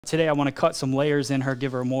Today I want to cut some layers in her,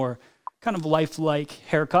 give her a more kind of lifelike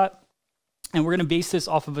haircut. And we're going to base this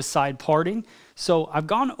off of a side parting. So I've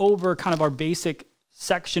gone over kind of our basic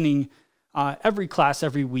sectioning every class,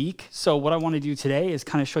 every week. So what I want to do today is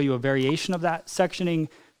kind of show you a variation of that sectioning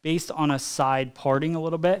based on a side parting a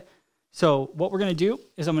little bit. So what we're going to do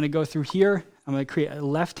is I'm going to go through here. I'm going to create a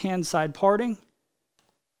left-hand side parting.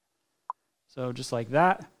 So just like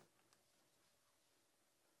that.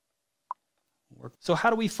 So how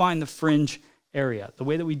do we find the fringe area? The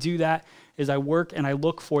way that we do that is I work and I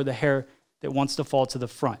look for the hair that wants to fall to the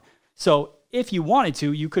front. So if you wanted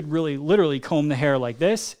to, you could really literally comb the hair like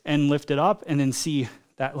this and lift it up and then see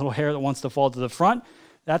that little hair that wants to fall to the front.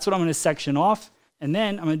 That's what I'm going to section off. And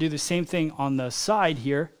then I'm going to do the same thing on the side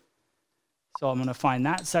here. So I'm going to find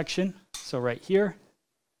that section. So right here.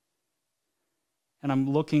 And I'm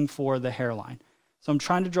looking for the hairline. So I'm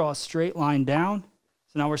trying to draw a straight line down.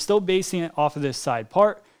 So now we're still basing it off of this side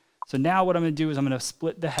part. So now what I'm going to do is I'm going to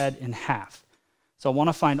split the head in half. So I want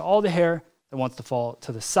to find all the hair that wants to fall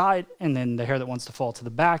to the side and then the hair that wants to fall to the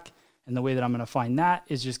back. And the way that I'm going to find that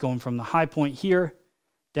is just going from the high point here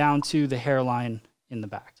down to the hairline in the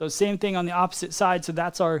back. So same thing on the opposite side. So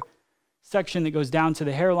that's our section that goes down to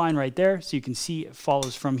the hairline right there. So you can see it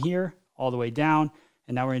follows from here all the way down.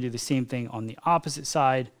 And now we're going to do the same thing on the opposite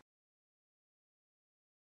side.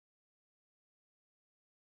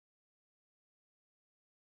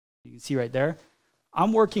 You can see right there,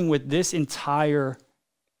 I'm working with this entire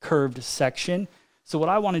curved section. So what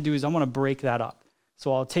I want to do is I want to break that up.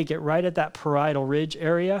 So I'll take it right at that parietal ridge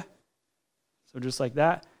area. So just like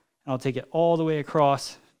that. And I'll take it all the way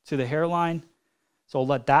across to the hairline. So I'll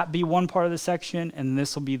let that be one part of the section, and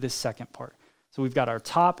this will be the second part. So we've got our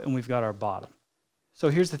top and we've got our bottom. So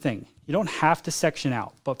here's the thing. You don't have to section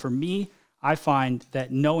out. But for me, I find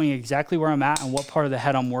that knowing exactly where I'm at and what part of the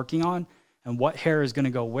head I'm working on and what hair is going to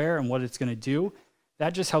go where and what it's going to do,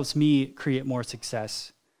 that just helps me create more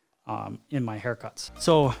success in my haircuts.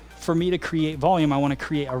 So for me to create volume, I want to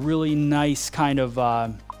create a really nice kind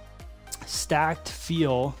of stacked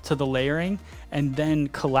feel to the layering and then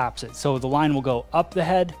collapse it. So the line will go up the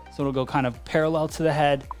head, so it'll go kind of parallel to the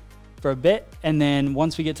head for a bit. And then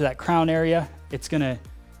once we get to that crown area, it's going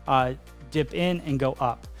to dip in and go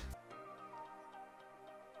up.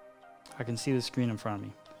 I can see the screen in front of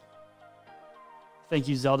me. Thank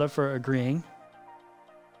you, Zelda, for agreeing.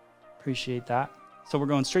 Appreciate that. So we're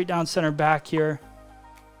going straight down center back here.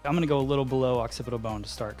 I'm going to go a little below occipital bone to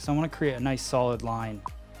start because I want to create a nice solid line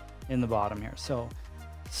in the bottom here. So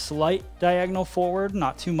slight diagonal forward,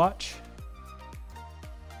 not too much.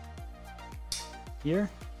 Here.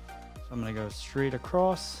 So I'm going to go straight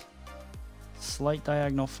across. Slight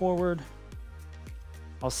diagonal forward.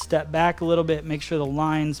 I'll step back a little bit, make sure the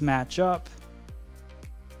lines match up.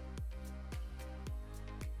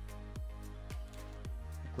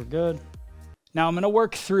 We're good. Now I'm going to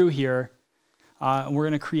work through here and we're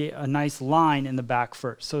going to create a nice line in the back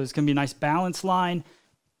first. So it's going to be a nice balanced line.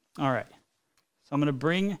 All right. So I'm going to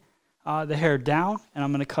bring the hair down and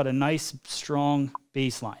I'm going to cut a nice strong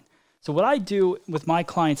baseline. So what I do with my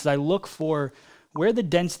clients is I look for where the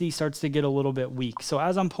density starts to get a little bit weak. So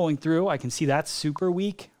as I'm pulling through, I can see that's super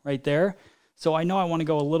weak right there. So I know I want to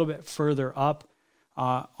go a little bit further up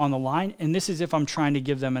on the line. And this is if I'm trying to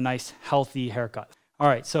give them a nice healthy haircut. All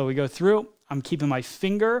right, so we go through. I'm keeping my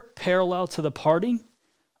finger parallel to the parting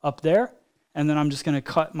up there, and then I'm just going to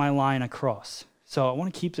cut my line across. So I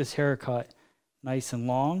want to keep this haircut nice and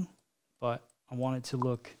long, but I want it to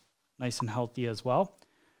look nice and healthy as well.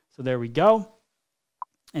 So there we go.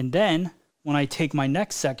 And then when I take my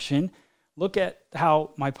next section, look at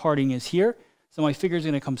how my parting is here. So my finger is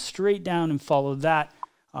going to come straight down and follow that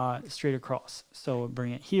straight across. So we'll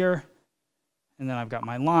bring it here, and then I've got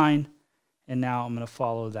my line. And now I'm going to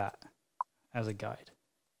follow that as a guide.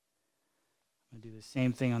 I'm going to do the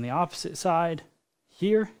same thing on the opposite side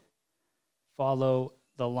here. Follow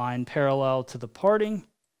the line parallel to the parting.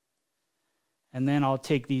 And then I'll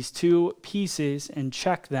take these two pieces and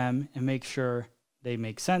check them and make sure they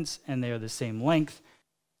make sense and they are the same length.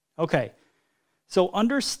 Okay, so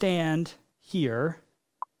understand here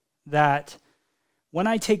that when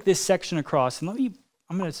I take this section across, and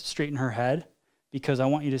I'm going to straighten her head because I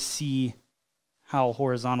want you to see how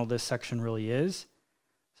horizontal this section really is.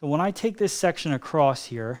 So when I take this section across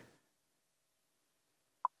here,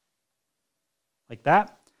 like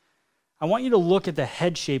that, I want you to look at the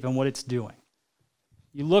head shape and what it's doing.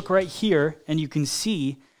 You look right here and you can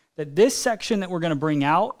see that this section that we're going to bring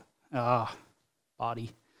out,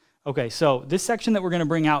 body. Okay, so this section that we're going to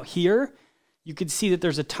bring out here, you can see that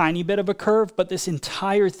there's a tiny bit of a curve, but this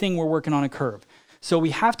entire thing we're working on a curve. So we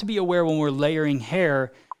have to be aware when we're layering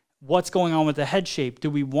hair what's going on with the head shape. Do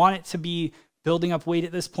we want it to be building up weight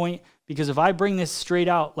at this point? Because if I bring this straight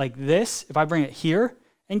out like this, if I bring it here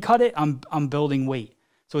and cut it, I'm building weight.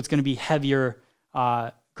 So it's going to be heavier,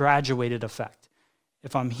 graduated effect.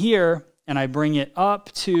 If I'm here and I bring it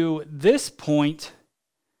up to this point,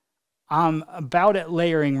 I'm about at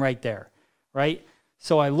layering right there, right?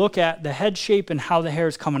 So I look at the head shape and how the hair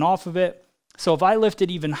is coming off of it. So if I lift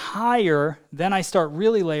it even higher, then I start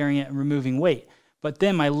really layering it and removing weight. But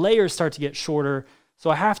then my layers start to get shorter, so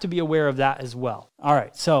I have to be aware of that as well. All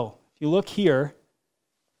right, so if you look here,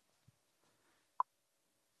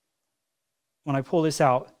 when I pull this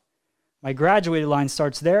out, my graduated line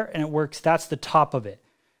starts there and it works, that's the top of it.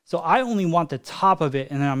 So I only want the top of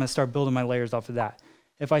it, and then I'm gonna start building my layers off of that.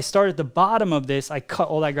 If I start at the bottom of this, I cut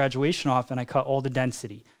all that graduation off and I cut all the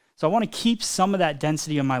density. So I wanna keep some of that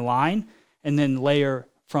density on my line and then layer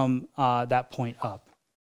from that point up.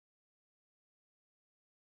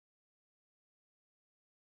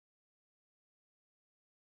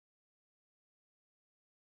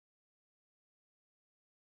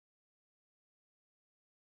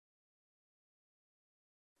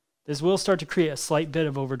 This will start to create a slight bit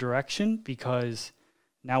of over direction because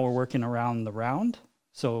now we're working around the round.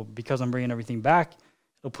 So because I'm bringing everything back,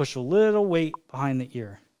 it'll push a little weight behind the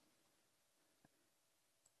ear.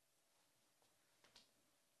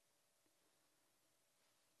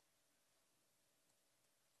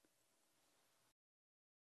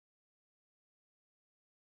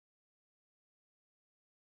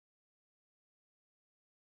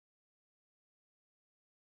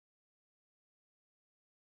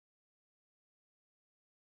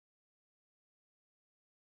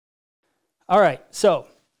 All right, so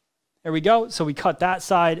there we go. So we cut that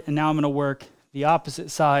side, and now I'm going to work the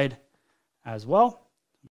opposite side as well.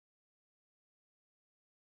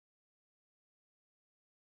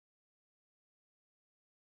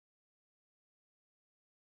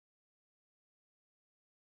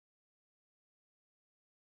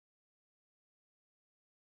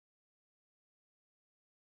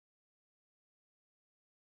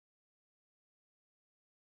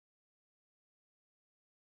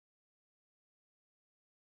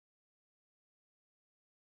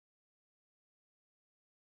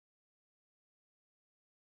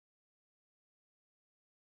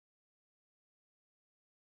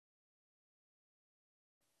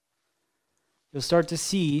 You'll start to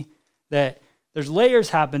see that there's layers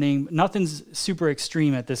happening, but nothing's super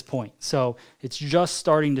extreme at this point. So it's just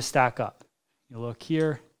starting to stack up. You look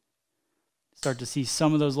here, start to see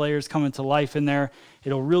some of those layers coming to life in there.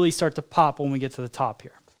 It'll really start to pop when we get to the top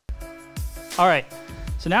here. All right,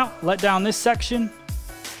 so now let down this section.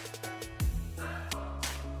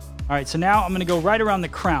 All right, so now I'm gonna go right around the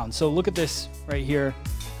crown. So look at this right here.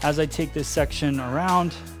 As I take this section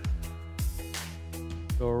around,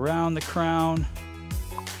 go around the crown.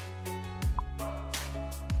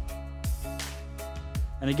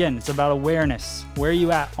 And again, it's about awareness. Where are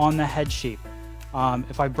you at on the head shape?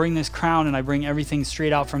 If I bring this crown and I bring everything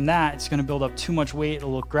straight out from that, it's gonna build up too much weight,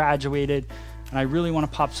 it'll look graduated, and I really wanna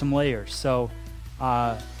pop some layers. So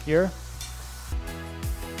here.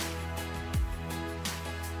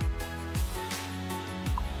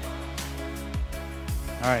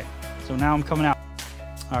 All right, so now I'm coming out.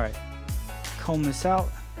 All right. Comb this out.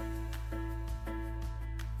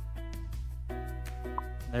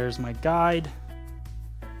 There's my guide.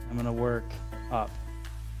 I'm going to work up.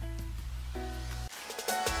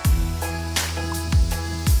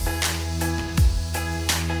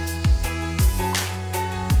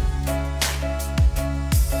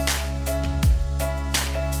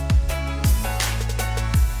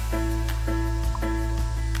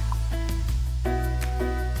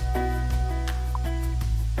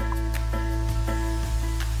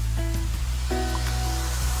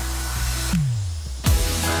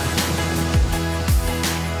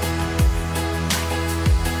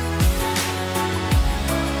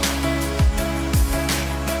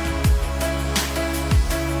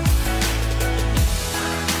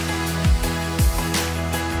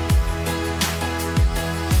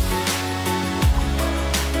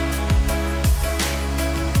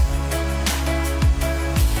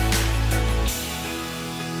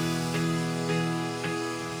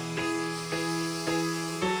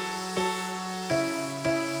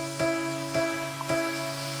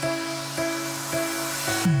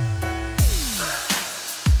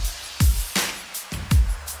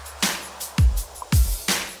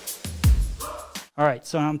 All right,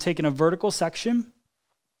 so I'm taking a vertical section,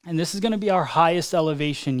 and this is going to be our highest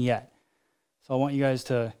elevation yet. So I want you guys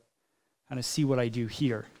to kind of see what I do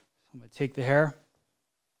here. I'm going to take the hair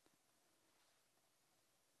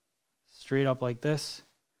straight up like this.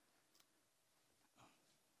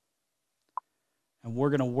 and we're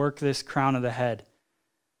gonna work this crown of the head.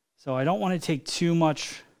 So I don't wanna take too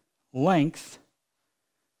much length,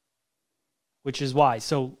 which is why.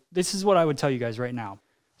 So this is what I would tell you guys right now.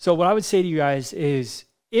 So what I would say to you guys is,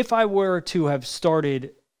 if I were to have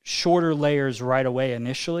started shorter layers right away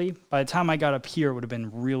initially, by the time I got up here, it would have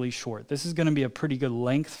been really short. This is gonna be a pretty good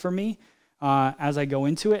length for me as I go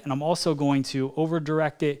into it. And I'm also going to over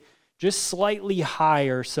direct it just slightly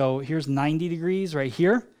higher. So here's 90 degrees right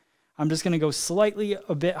here. I'm just gonna go slightly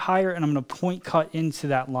a bit higher, and I'm gonna point cut into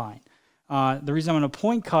that line. The reason I'm gonna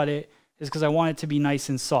point cut it is because I want it to be nice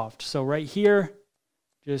and soft. So right here,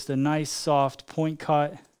 just a nice soft point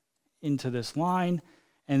cut into this line.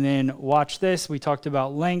 And then watch this, we talked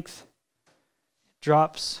about length,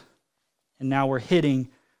 drops, and now we're hitting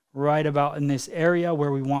right about in this area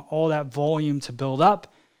where we want all that volume to build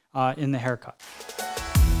up in the haircut.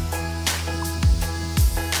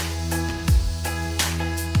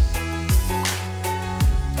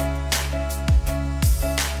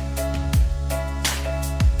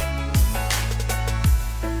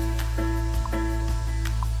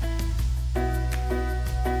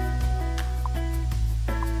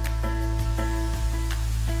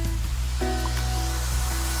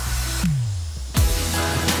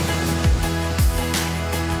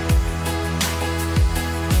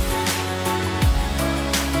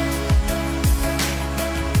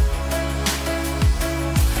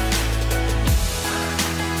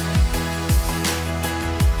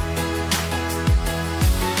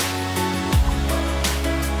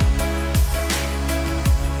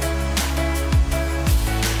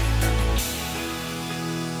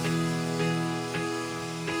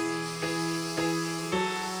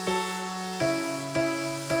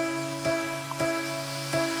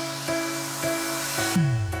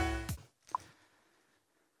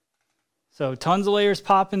 So tons of layers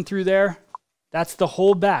popping through there. That's the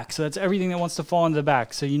whole back. So that's everything that wants to fall into the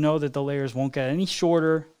back. So you know that the layers won't get any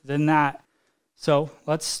shorter than that. So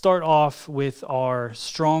let's start off with our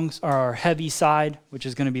heavy side, which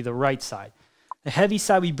is going to be the right side. The heavy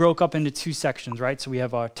side we broke up into two sections, right? So we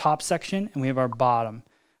have our top section and we have our bottom.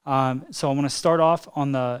 So I'm going to start off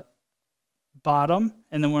on the bottom,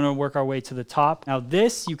 and then we're going to work our way to the top. Now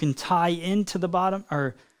this you can tie into the bottom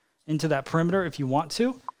or into that perimeter if you want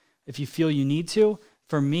to, if you feel you need to.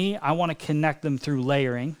 For me, I want to connect them through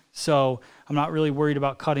layering. So I'm not really worried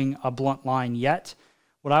about cutting a blunt line yet.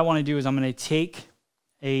 What I want to do is I'm going to take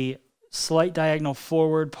a slight diagonal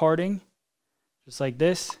forward parting, just like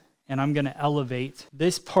this, and I'm going to elevate.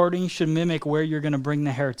 This parting should mimic where you're going to bring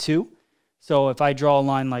the hair to. So if I draw a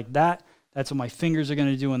line like that, that's what my fingers are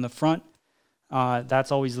going to do in the front.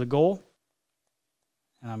 That's always the goal.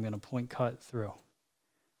 And I'm going to point cut through.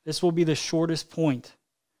 This will be the shortest point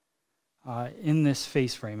in this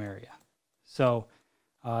face frame area. So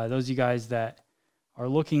those of you guys that are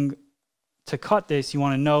looking to cut this, you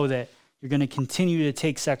want to know that you're going to continue to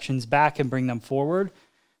take sections back and bring them forward.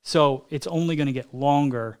 So it's only going to get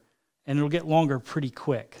longer, and it'll get longer pretty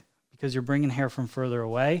quick because you're bringing hair from further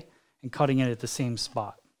away and cutting it at the same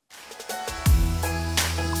spot.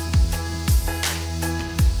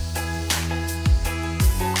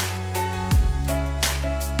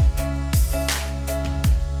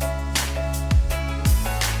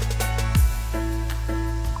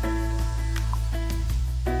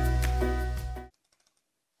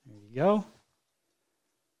 Go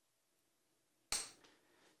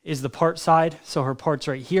is the part side. So her part's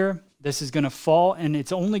right here. This is going to fall, and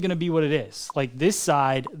it's only going to be what it is. Like this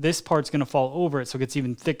side, this part's going to fall over it, so it gets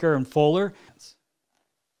even thicker and fuller.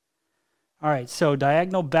 All right, so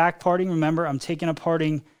diagonal back parting. Remember, I'm taking a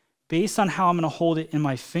parting based on how I'm going to hold it in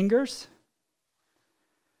my fingers.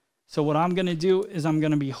 So what I'm going to do is I'm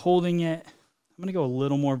going to be holding it. I'm going to go a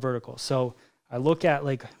little more vertical. So I look at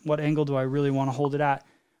like what angle do I really want to hold it at?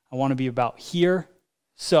 I want to be about here.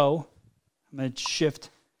 So I'm going to shift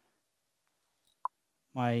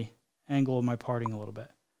my angle of my parting a little bit.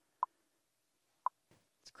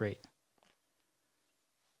 It's great.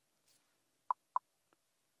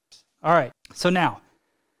 All right. So now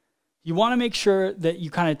you want to make sure that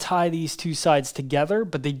you kind of tie these two sides together,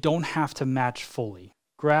 but they don't have to match fully.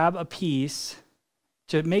 Grab a piece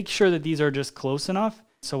to make sure that these are just close enough.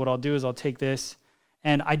 So what I'll do is I'll take this,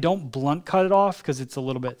 and I don't blunt cut it off because it's a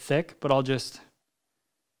little bit thick, but I'll just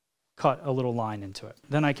cut a little line into it.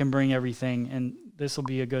 Then I can bring everything, and this will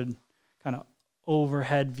be a good kind of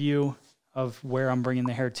overhead view of where I'm bringing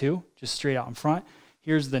the hair to, just straight out in front.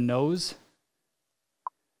 Here's the nose.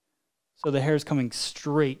 So the hair is coming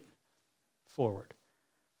straight forward.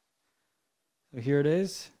 So here it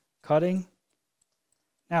is, cutting.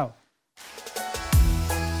 Now,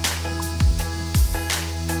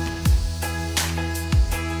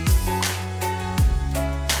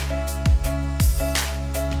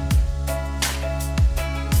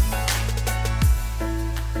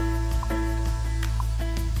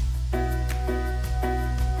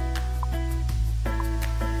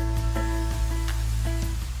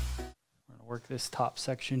 this top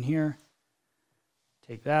section here.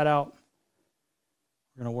 Take that out.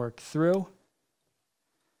 We're going to work through.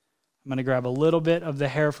 I'm going to grab a little bit of the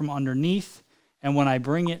hair from underneath, and when I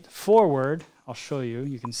bring it forward, I'll show you,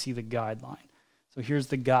 you can see the guideline. So here's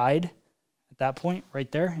the guide at that point right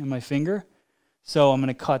there in my finger. So I'm going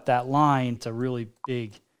to cut that line. It's a really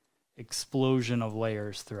big explosion of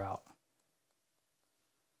layers throughout.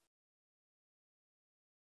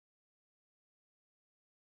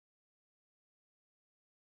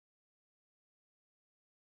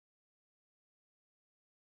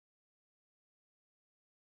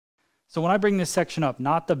 So when I bring this section up,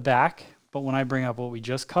 not the back, but when I bring up what we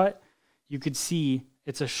just cut, you could see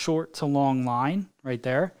it's a short to long line right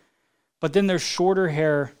there. But then there's shorter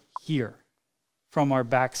hair here from our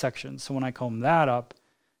back section. So when I comb that up,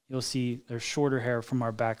 you'll see there's shorter hair from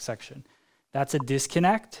our back section. That's a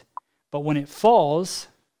disconnect, but when it falls,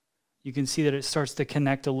 you can see that it starts to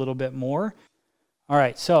connect a little bit more. All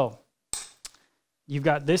right, so you've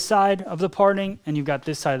got this side of the parting and you've got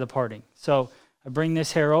this side of the parting. So I bring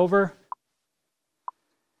this hair over.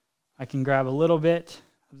 I can grab a little bit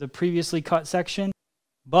of the previously cut section,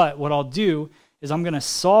 but what I'll do is I'm going to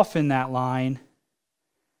soften that line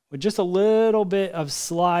with just a little bit of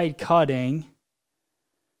slide cutting,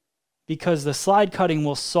 because the slide cutting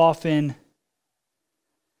will soften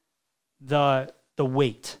the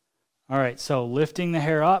weight. All right, so lifting the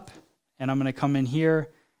hair up, and I'm going to come in here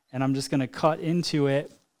and I'm just going to cut into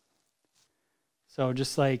it. So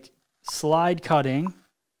just like slide cutting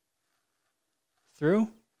through.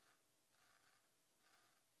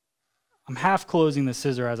 I'm half closing the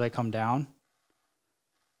scissor as I come down,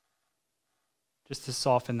 just to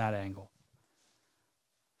soften that angle.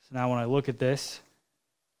 So now when I look at this,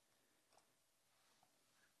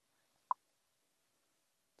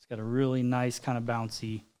 it's got a really nice kind of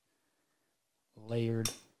bouncy, layered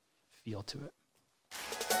feel to it.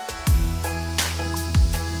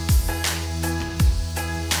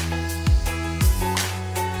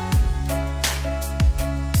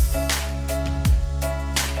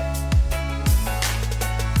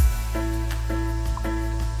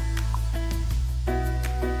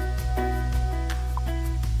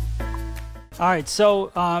 All right,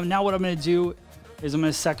 so now what I'm going to do is I'm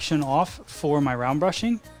going to section off for my round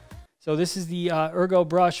brushing. So this is the Ergo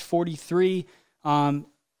Brush 43 on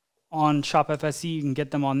Shop FSC. You can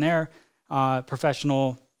get them on there.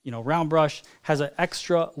 Professional, round brush has an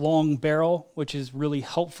extra long barrel, which is really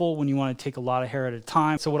helpful when you want to take a lot of hair at a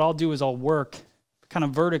time. So what I'll do is I'll work kind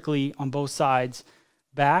of vertically on both sides,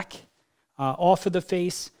 back, off of the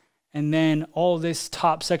face, and then all of this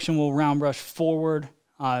top section will round brush forward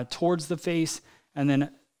towards the face, and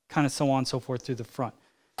then kind of so on and so forth through the front.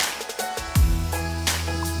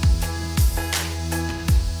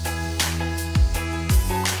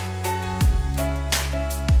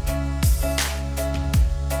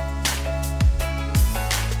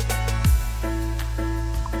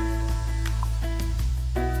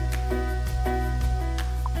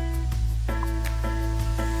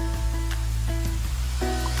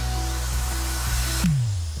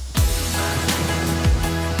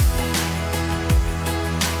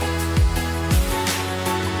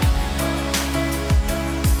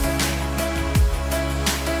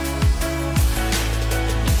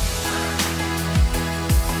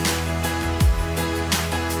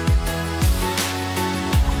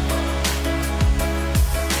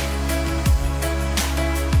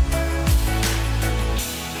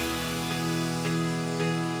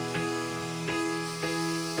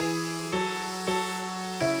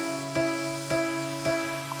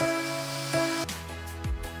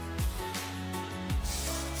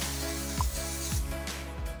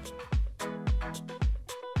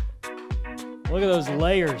 Look at those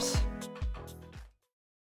layers.